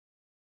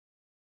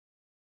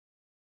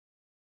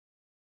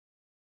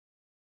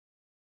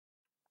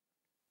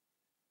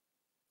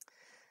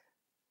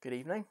Good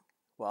evening.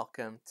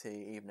 Welcome to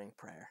evening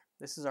prayer.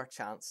 This is our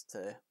chance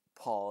to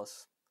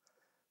pause,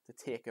 to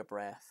take a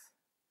breath,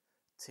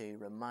 to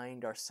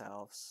remind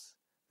ourselves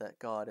that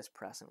God is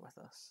present with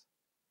us,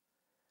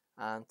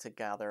 and to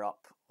gather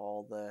up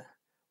all the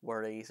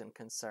worries and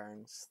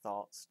concerns,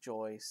 thoughts,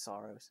 joys,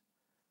 sorrows,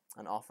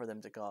 and offer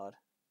them to God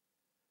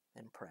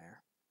in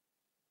prayer.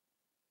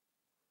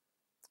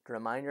 To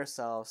remind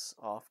ourselves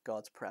of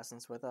God's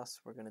presence with us,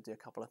 we're going to do a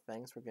couple of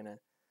things. We're going to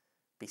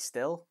be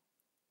still.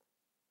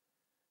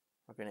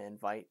 We're going to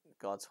invite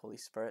God's Holy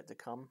Spirit to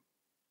come.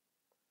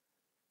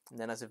 And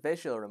then as a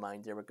visual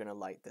reminder, we're going to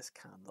light this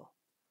candle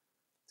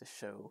to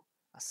show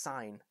a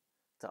sign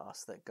to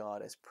us that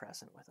God is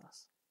present with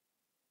us.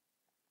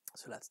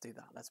 So let's do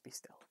that. Let's be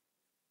still.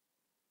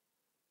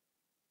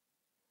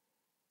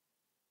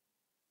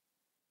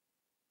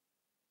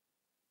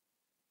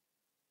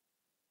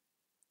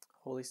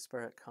 Holy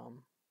Spirit,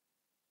 come.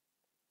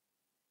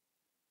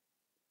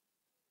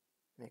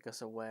 Make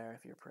us aware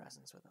of your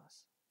presence with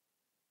us.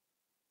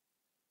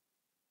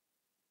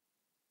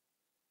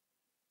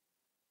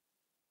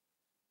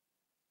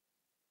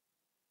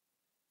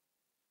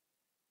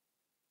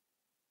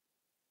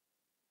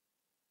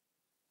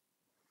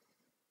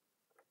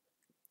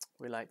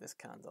 We light this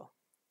candle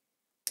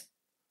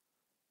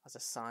as a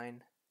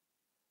sign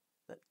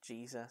that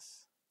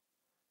Jesus,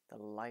 the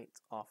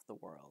light of the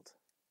world,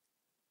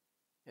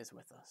 is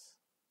with us.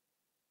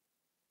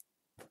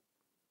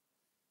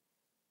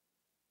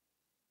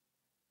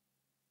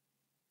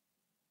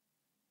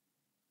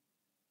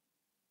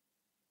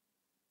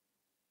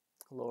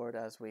 Lord,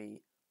 as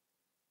we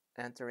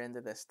enter into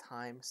this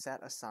time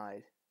set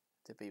aside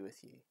to be with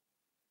you,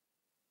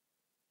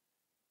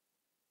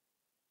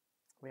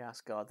 we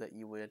ask God that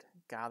you would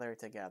gather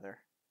together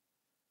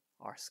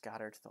our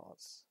scattered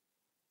thoughts.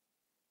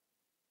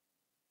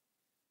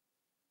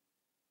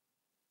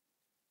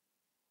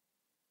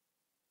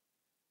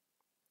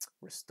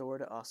 Restore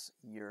to us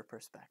your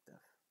perspective.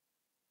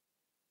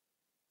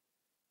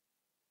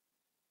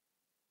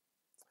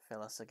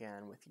 Fill us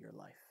again with your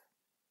life.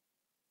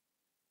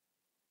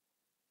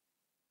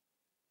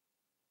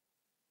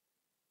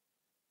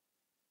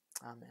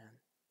 Amen.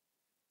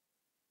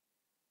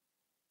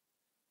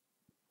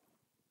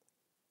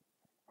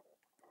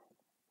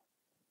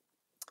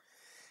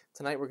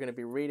 Tonight we're going to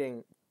be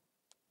reading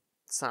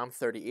Psalm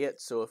 38,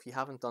 so if you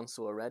haven't done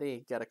so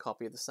already, get a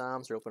copy of the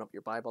Psalms or open up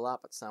your Bible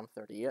app at Psalm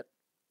 38.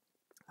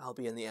 I'll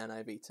be in the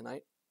NIV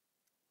tonight.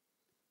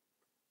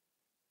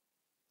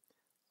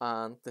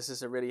 And this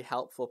is a really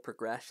helpful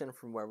progression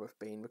from where we've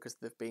been, because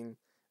they've been,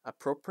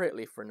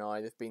 appropriately for now,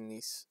 they've been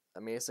these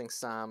amazing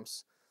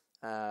Psalms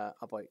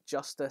about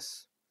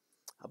justice,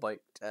 about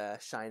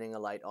shining a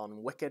light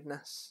on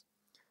wickedness,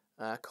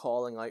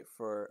 calling out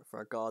for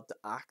God to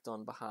act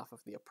on behalf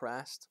of the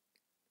oppressed.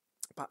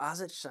 But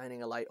as it's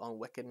shining a light on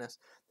wickedness,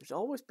 there's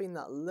always been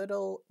that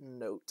little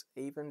note,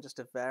 even just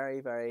a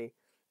very, very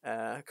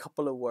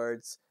couple of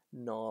words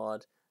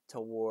nod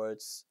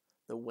towards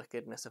the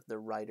wickedness of the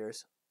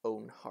writer's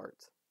own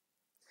heart.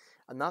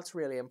 And that's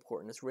really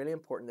important. It's really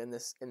important in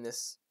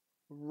this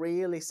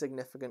really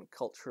significant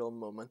cultural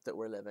moment that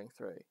we're living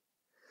through,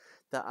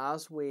 that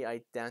as we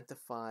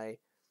identify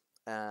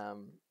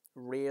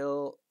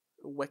real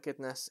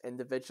wickedness,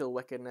 individual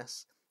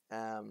wickedness,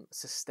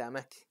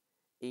 systemic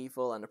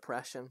evil and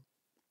oppression,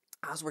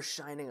 as we're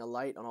shining a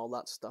light on all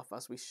that stuff,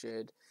 as we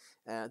should,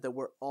 that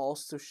we're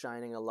also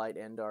shining a light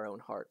into our own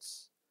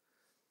hearts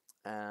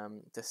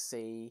to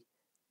see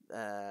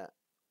where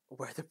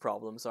the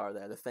problems are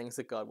there, the things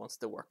that God wants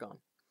to work on,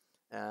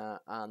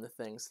 and the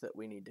things that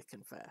we need to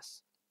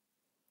confess.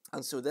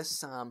 And so this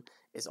psalm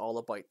is all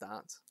about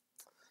that.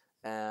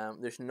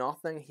 There's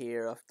nothing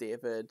here of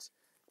David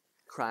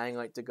crying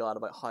out to God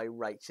about how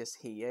righteous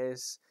he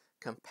is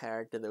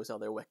compared to those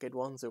other wicked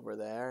ones over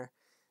there.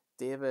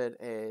 David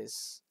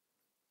is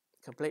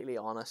completely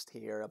honest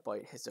here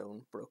about his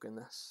own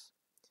brokenness,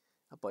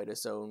 about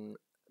his own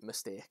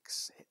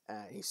mistakes.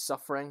 He's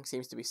suffering,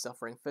 seems to be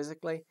suffering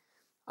physically.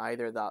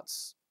 Either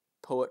that's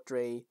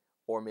poetry,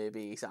 or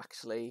maybe he's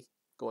actually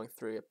going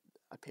through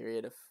a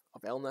period of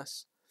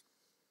illness.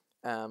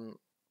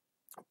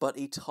 But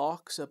he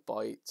talks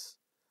about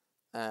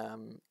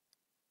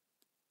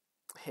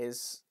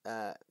his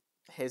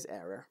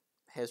error,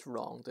 his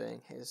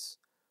wrongdoing, his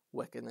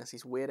wickedness.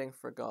 He's waiting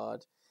for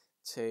God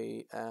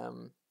to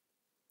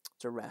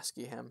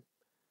rescue him.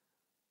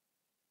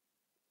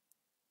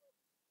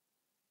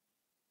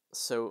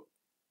 So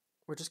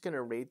we're just going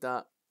to read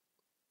that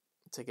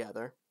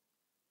together.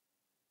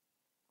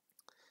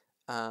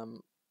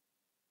 And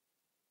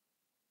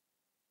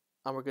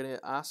we're going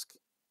to ask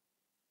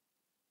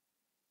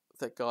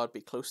that God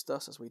be close to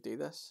us as we do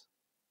this.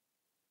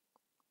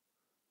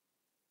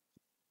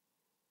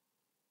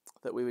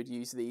 That we would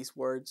use these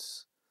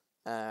words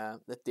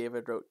that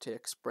David wrote to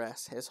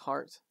express his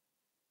heart,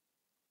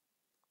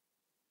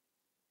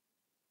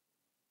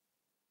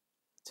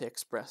 to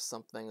express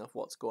something of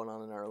what's going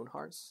on in our own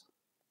hearts,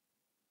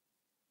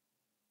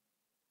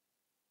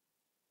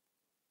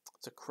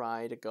 to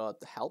cry to God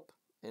to help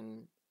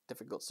in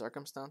difficult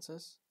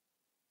circumstances.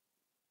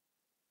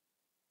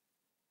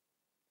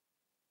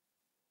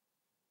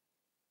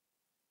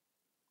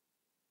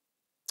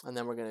 And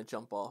then we're going to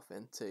jump off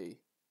into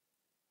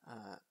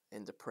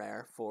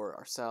prayer for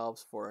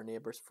ourselves, for our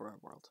neighbours, for our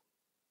world.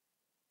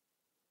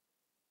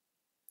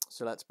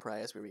 So let's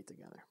pray as we read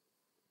together.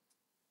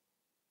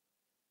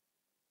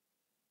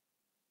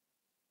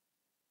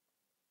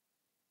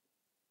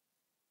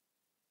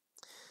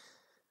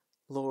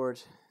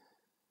 Lord,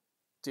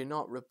 do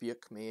not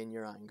rebuke me in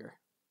your anger,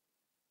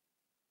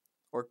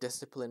 or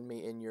discipline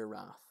me in your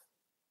wrath.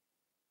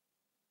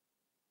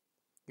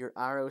 Your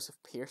arrows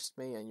have pierced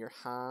me, and your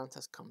hand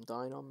has come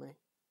down on me.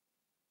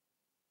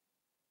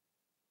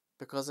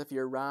 Because of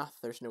your wrath,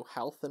 there's no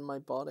health in my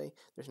body,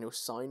 there's no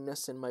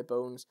soundness in my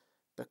bones,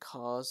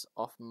 because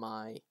of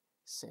my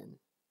sin.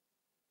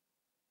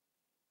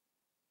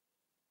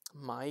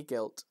 My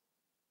guilt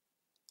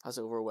has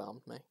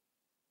overwhelmed me,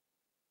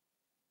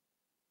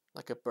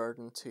 like a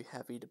burden too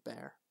heavy to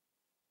bear.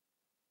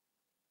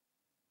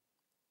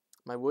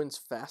 My wounds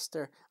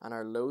fester and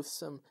are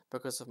loathsome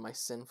because of my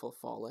sinful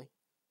folly.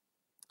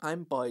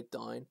 I'm bowed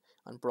down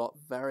and brought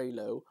very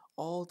low.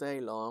 All day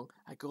long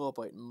I go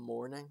about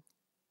mourning.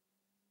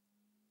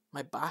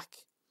 My back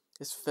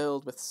is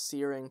filled with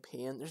searing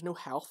pain. There's no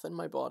health in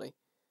my body.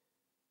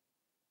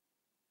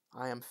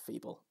 I am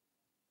feeble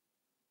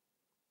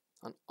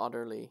and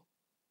utterly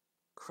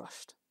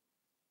crushed.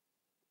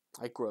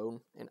 I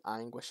groan in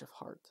anguish of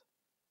heart.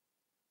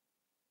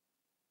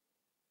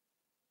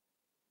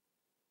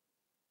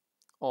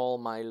 All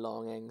my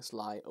longings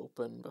lie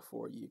open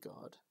before you,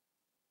 God.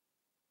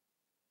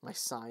 My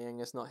sighing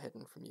is not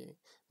hidden from you.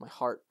 My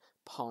heart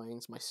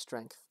pounds, my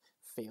strength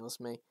fails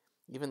me.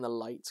 Even the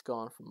light's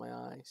gone from my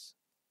eyes.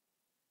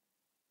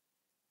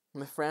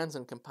 My friends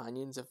and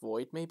companions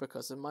avoid me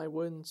because of my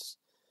wounds.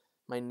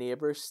 My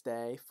neighbours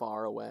stay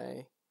far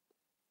away.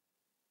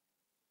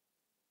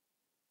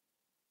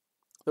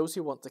 Those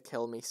who want to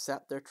kill me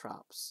set their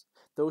traps.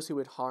 Those who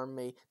would harm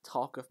me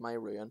talk of my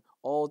ruin.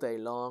 All day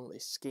long they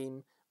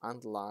scheme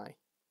and lie.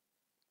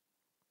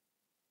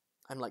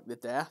 I'm like the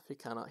deaf who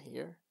cannot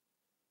hear,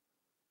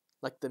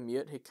 like the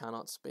mute who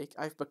cannot speak.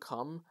 I've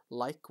become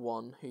like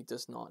one who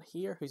does not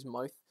hear, whose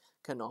mouth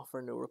can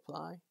offer no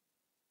reply.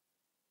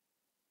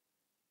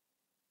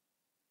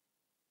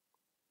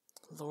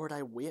 Lord,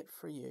 I wait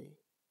for you.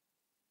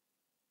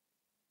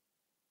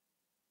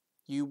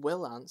 You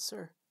will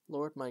answer,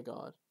 Lord my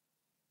God.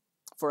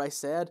 For I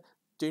said,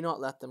 do not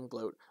let them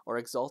gloat or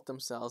exalt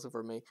themselves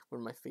over me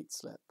when my feet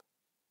slip.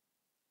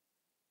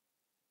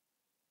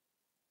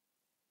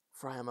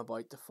 For I am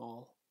about to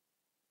fall,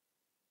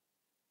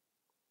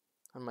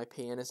 and my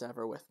pain is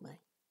ever with me.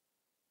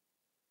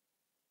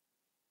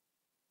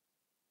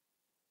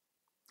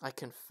 I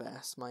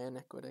confess my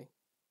iniquity.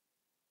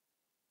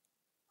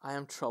 I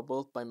am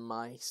troubled by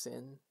my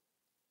sin.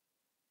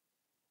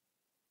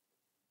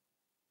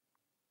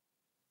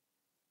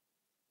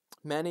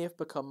 Many have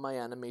become my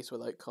enemies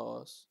without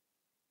cause.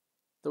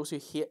 Those who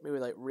hate me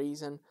without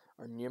reason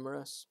are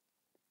numerous.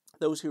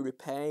 Those who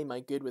repay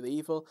my good with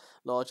evil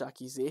lodge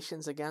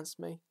accusations against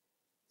me,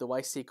 though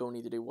I seek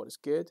only to do what is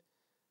good.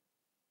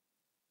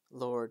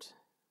 Lord,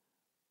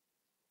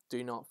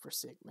 do not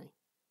forsake me.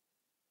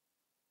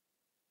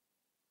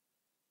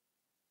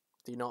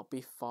 Do not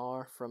be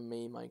far from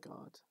me, my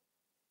God.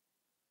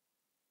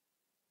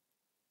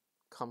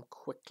 Come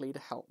quickly to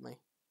help me,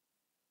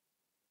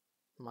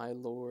 my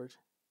Lord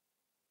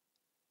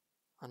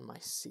and my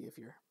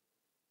Saviour.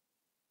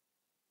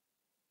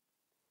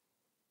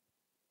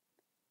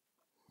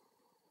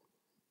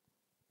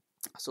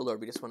 So,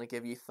 Lord, we just want to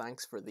give you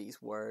thanks for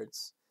these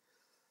words,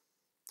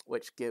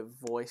 which give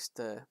voice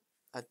to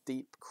a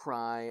deep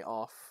cry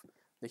of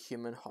the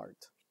human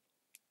heart.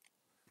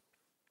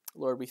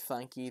 Lord, we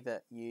thank you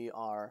that you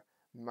are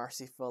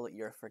merciful, that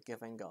you're a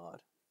forgiving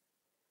God.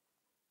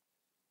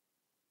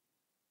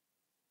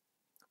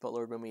 But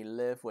Lord, when we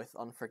live with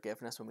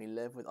unforgiveness, when we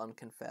live with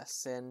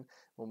unconfessed sin,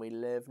 when we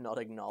live not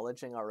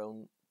acknowledging our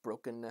own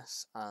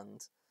brokenness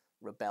and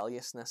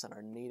rebelliousness and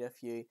our need of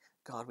you,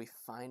 God, we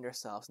find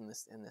ourselves in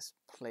this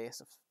place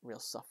of real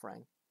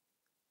suffering.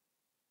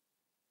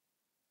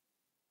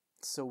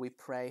 So we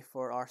pray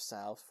for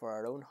ourselves, for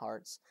our own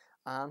hearts,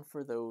 and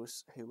for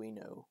those who we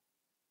know,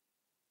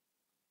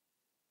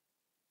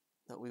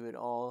 that we would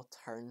all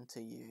turn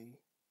to you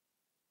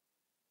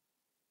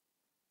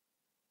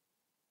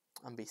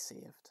and be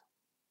saved.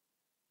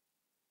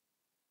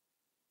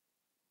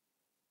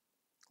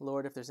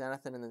 Lord, if there's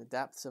anything in the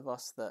depths of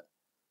us that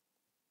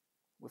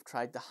we've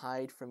tried to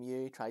hide from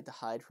you, tried to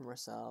hide from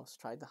ourselves,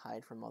 tried to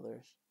hide from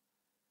others,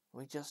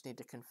 we just need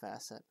to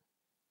confess it.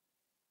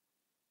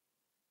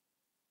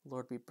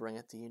 Lord, we bring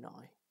it to you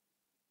now.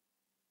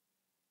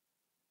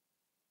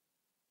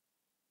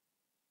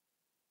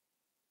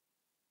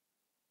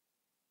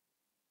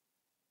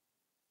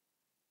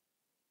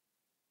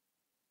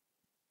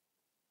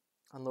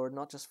 And Lord,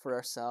 not just for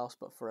ourselves,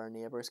 but for our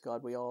neighbours,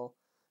 God, we all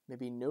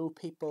maybe know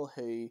people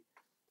who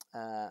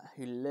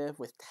who live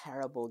with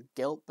terrible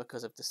guilt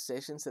because of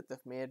decisions that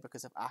they've made,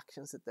 because of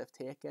actions that they've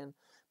taken,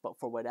 but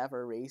for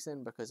whatever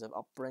reason, because of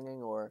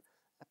upbringing or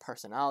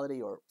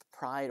personality or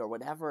pride or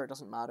whatever, it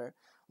doesn't matter,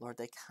 Lord,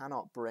 they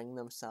cannot bring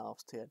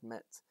themselves to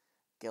admit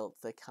guilt.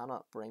 They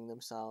cannot bring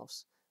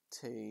themselves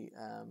to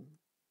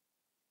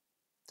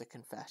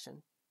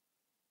confession.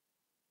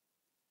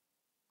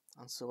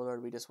 And so,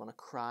 Lord, we just want to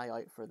cry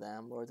out for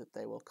them, Lord, that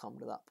they will come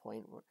to that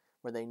point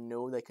where they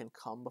know they can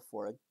come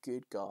before a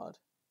good God,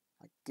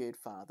 a good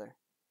Father,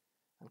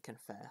 and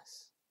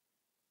confess.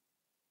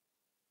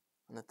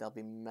 And that they'll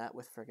be met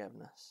with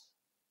forgiveness.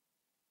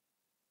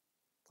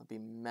 They'll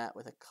be met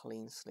with a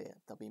clean slate.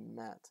 They'll be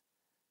met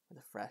with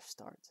a fresh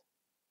start.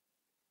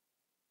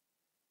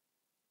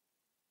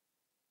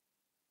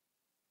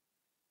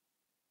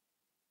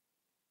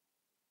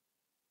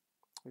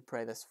 We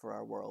pray this for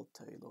our world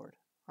too, Lord.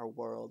 Our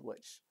world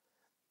which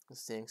is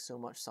seeing so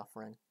much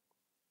suffering.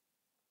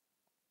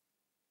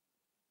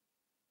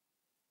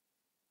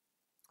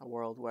 A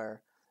world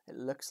where it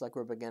looks like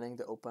we're beginning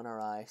to open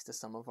our eyes to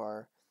some of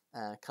our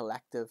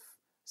collective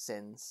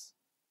sins.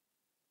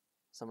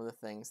 Some of the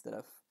things that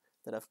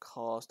have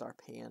caused our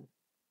pain.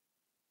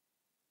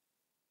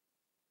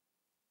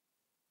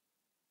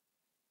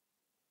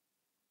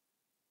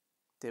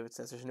 David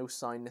says, there's no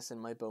soundness in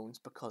my bones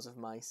because of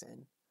my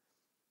sin.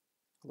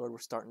 Lord, we're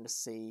starting to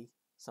see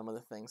some of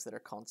the things that are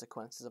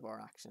consequences of our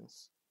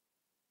actions.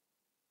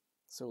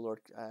 So, Lord,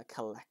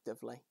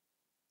 collectively,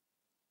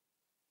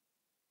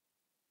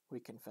 we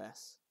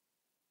confess.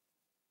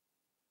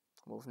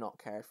 We've not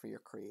cared for your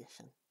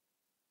creation.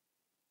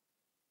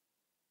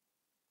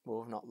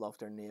 We've not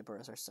loved our neighbour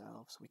as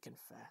ourselves. We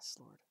confess,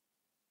 Lord.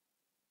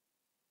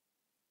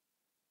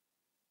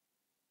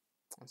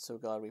 And so,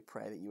 God, we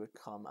pray that you would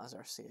come as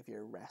our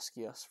Saviour,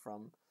 rescue us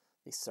from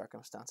these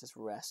circumstances,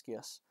 rescue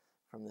us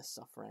from this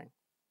suffering.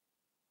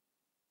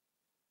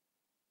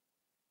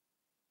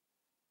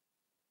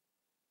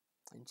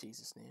 In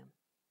Jesus' name.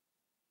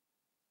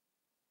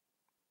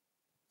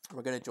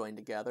 We're going to join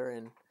together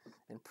in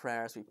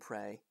prayer as we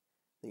pray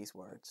these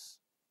words.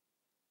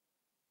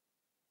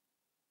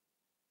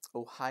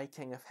 O High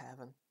King of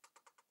Heaven,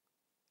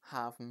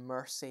 have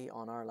mercy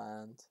on our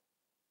land.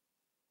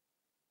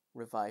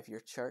 Revive your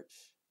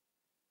church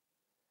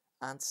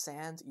and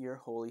send your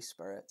Holy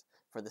Spirit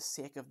for the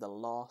sake of the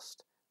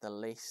lost, the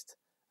least,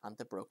 and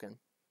the broken.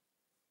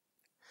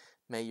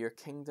 May your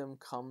kingdom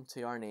come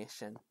to our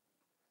nation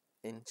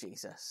in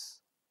Jesus'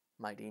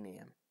 mighty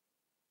name.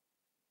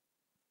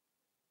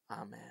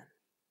 Amen.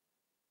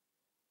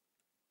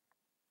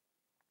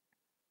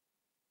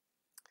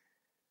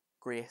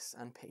 Grace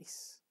and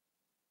peace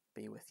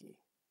be with you.